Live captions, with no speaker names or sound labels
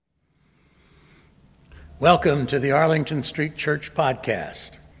Welcome to the Arlington Street Church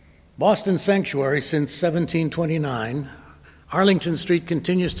Podcast. Boston Sanctuary since 1729, Arlington Street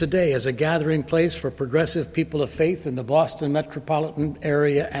continues today as a gathering place for progressive people of faith in the Boston metropolitan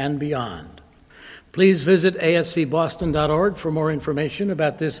area and beyond. Please visit ascboston.org for more information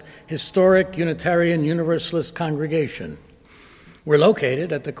about this historic Unitarian Universalist congregation. We're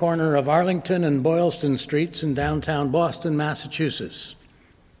located at the corner of Arlington and Boylston Streets in downtown Boston, Massachusetts.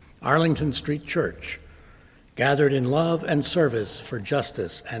 Arlington Street Church, gathered in love and service for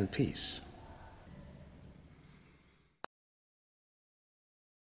justice and peace.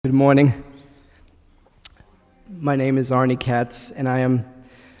 Good morning. My name is Arnie Katz, and I am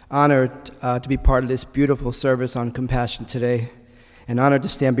honored to be part of this beautiful service on compassion today, and honored to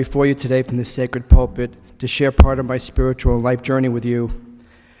stand before you today from this sacred pulpit to share part of my spiritual life journey with you.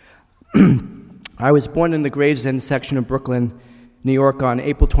 I was born in the Gravesend section of Brooklyn, New York on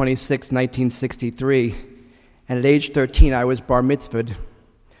April 26, 1963, and at age 13 I was bar mitzvahed.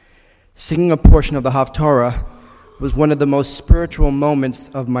 Singing a portion of the Haftarah was one of the most spiritual moments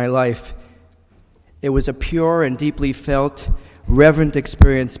of my life. It was a pure and deeply felt, reverent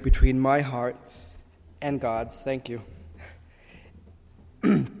experience between my heart and God's. Thank you.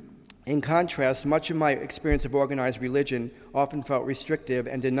 In contrast, much of my experience of organized religion often felt restrictive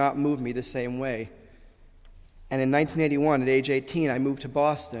and did not move me the same way. And in 1981, at age 18, I moved to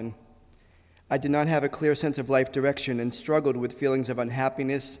Boston. I did not have a clear sense of life direction and struggled with feelings of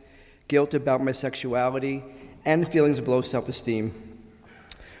unhappiness, guilt about my sexuality, and feelings of low self-esteem.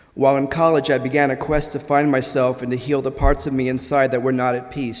 While in college, I began a quest to find myself and to heal the parts of me inside that were not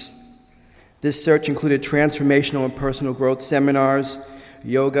at peace. This search included transformational and personal growth seminars,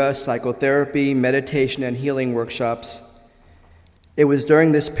 yoga, psychotherapy, meditation, and healing workshops. It was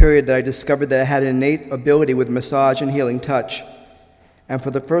during this period that I discovered that I had an innate ability with massage and healing touch. And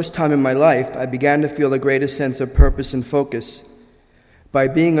for the first time in my life, I began to feel a greater sense of purpose and focus. By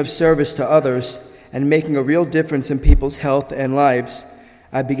being of service to others and making a real difference in people's health and lives,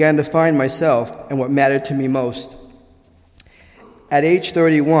 I began to find myself and what mattered to me most. At age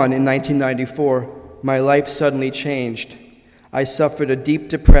 31 in 1994, my life suddenly changed. I suffered a deep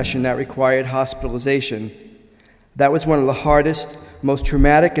depression that required hospitalization. That was one of the hardest, most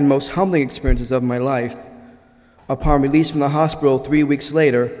traumatic, and most humbling experiences of my life. Upon release from the hospital 3 weeks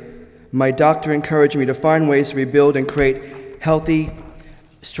later, my doctor encouraged me to find ways to rebuild and create healthy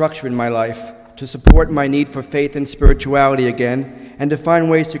structure in my life, to support my need for faith and spirituality again, and to find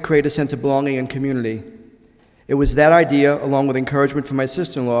ways to create a sense of belonging and community. It was that idea, along with encouragement from my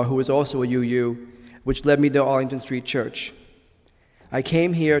sister-in-law, who was also a UU, which led me to Arlington Street Church. I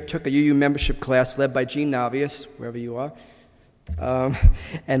came here, took a UU membership class led by Gene Navius, wherever you are,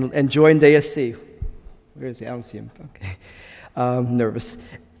 and joined ASC. Where is he? I don't see him. Okay. Nervous.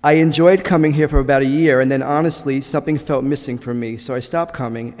 I enjoyed coming here for about a year, and then honestly, something felt missing for me, so I stopped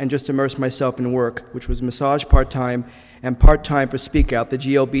coming and just immersed myself in work, which was massage part-time and part-time for Speak Out, the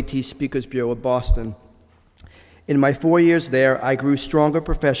GLBT Speakers Bureau of Boston. In my 4 years there, I grew stronger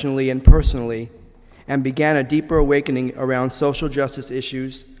professionally and personally, and began a deeper awakening around social justice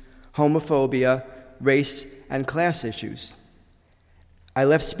issues, homophobia, race, and class issues. I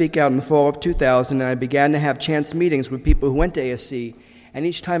left Speak Out in the fall of 2000, and I began to have chance meetings with people who went to ASC, and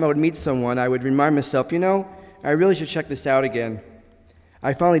each time I would meet someone, I would remind myself, I really should check this out again.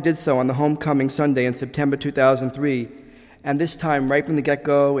 I finally did so on the homecoming Sunday in September 2003, and this time, right from the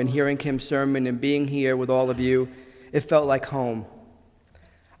get-go, and hearing Kim's sermon and being here with all of you, it felt like home.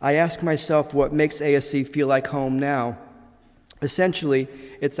 I asked myself what makes ASC feel like home now. Essentially,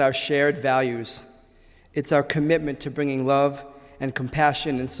 it's our shared values. It's our commitment to bringing love and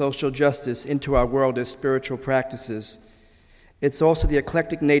compassion and social justice into our world as spiritual practices. It's also the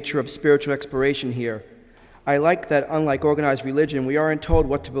eclectic nature of spiritual exploration here. I like that, unlike organized religion, we aren't told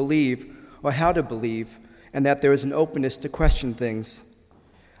what to believe or how to believe, and that there is an openness to question things.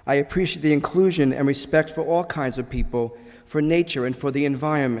 I appreciate the inclusion and respect for all kinds of people, for nature, and for the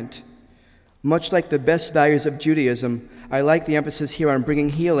environment. Much like the best values of Judaism, I like the emphasis here on bringing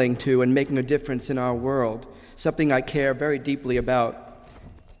healing to and making a difference in our world, something I care very deeply about.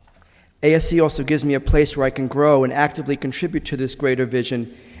 ASC also gives me a place where I can grow and actively contribute to this greater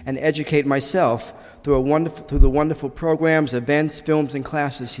vision and educate myself through the wonderful programs, events, films, and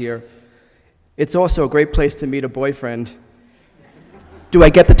classes here. It's also a great place to meet a boyfriend. Do I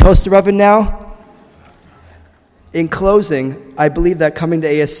get the toaster oven now? In closing, I believe that coming to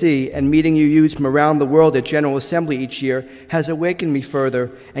ASC and meeting UUs from around the world at General Assembly each year has awakened me further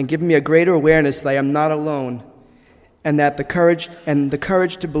and given me a greater awareness that I am not alone, and that the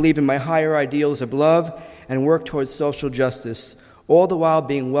courage to believe in my higher ideals of love and work towards social justice, all the while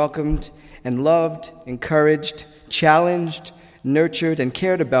being welcomed and loved, encouraged, challenged, nurtured, and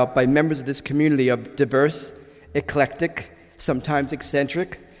cared about by members of this community of diverse, eclectic, sometimes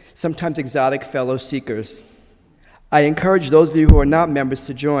eccentric, sometimes exotic fellow seekers. I encourage those of you who are not members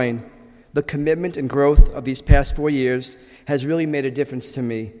to join. The commitment and growth of these past 4 years has really made a difference to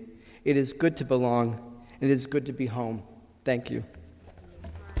me. It is good to belong, and it is good to be home. Thank you.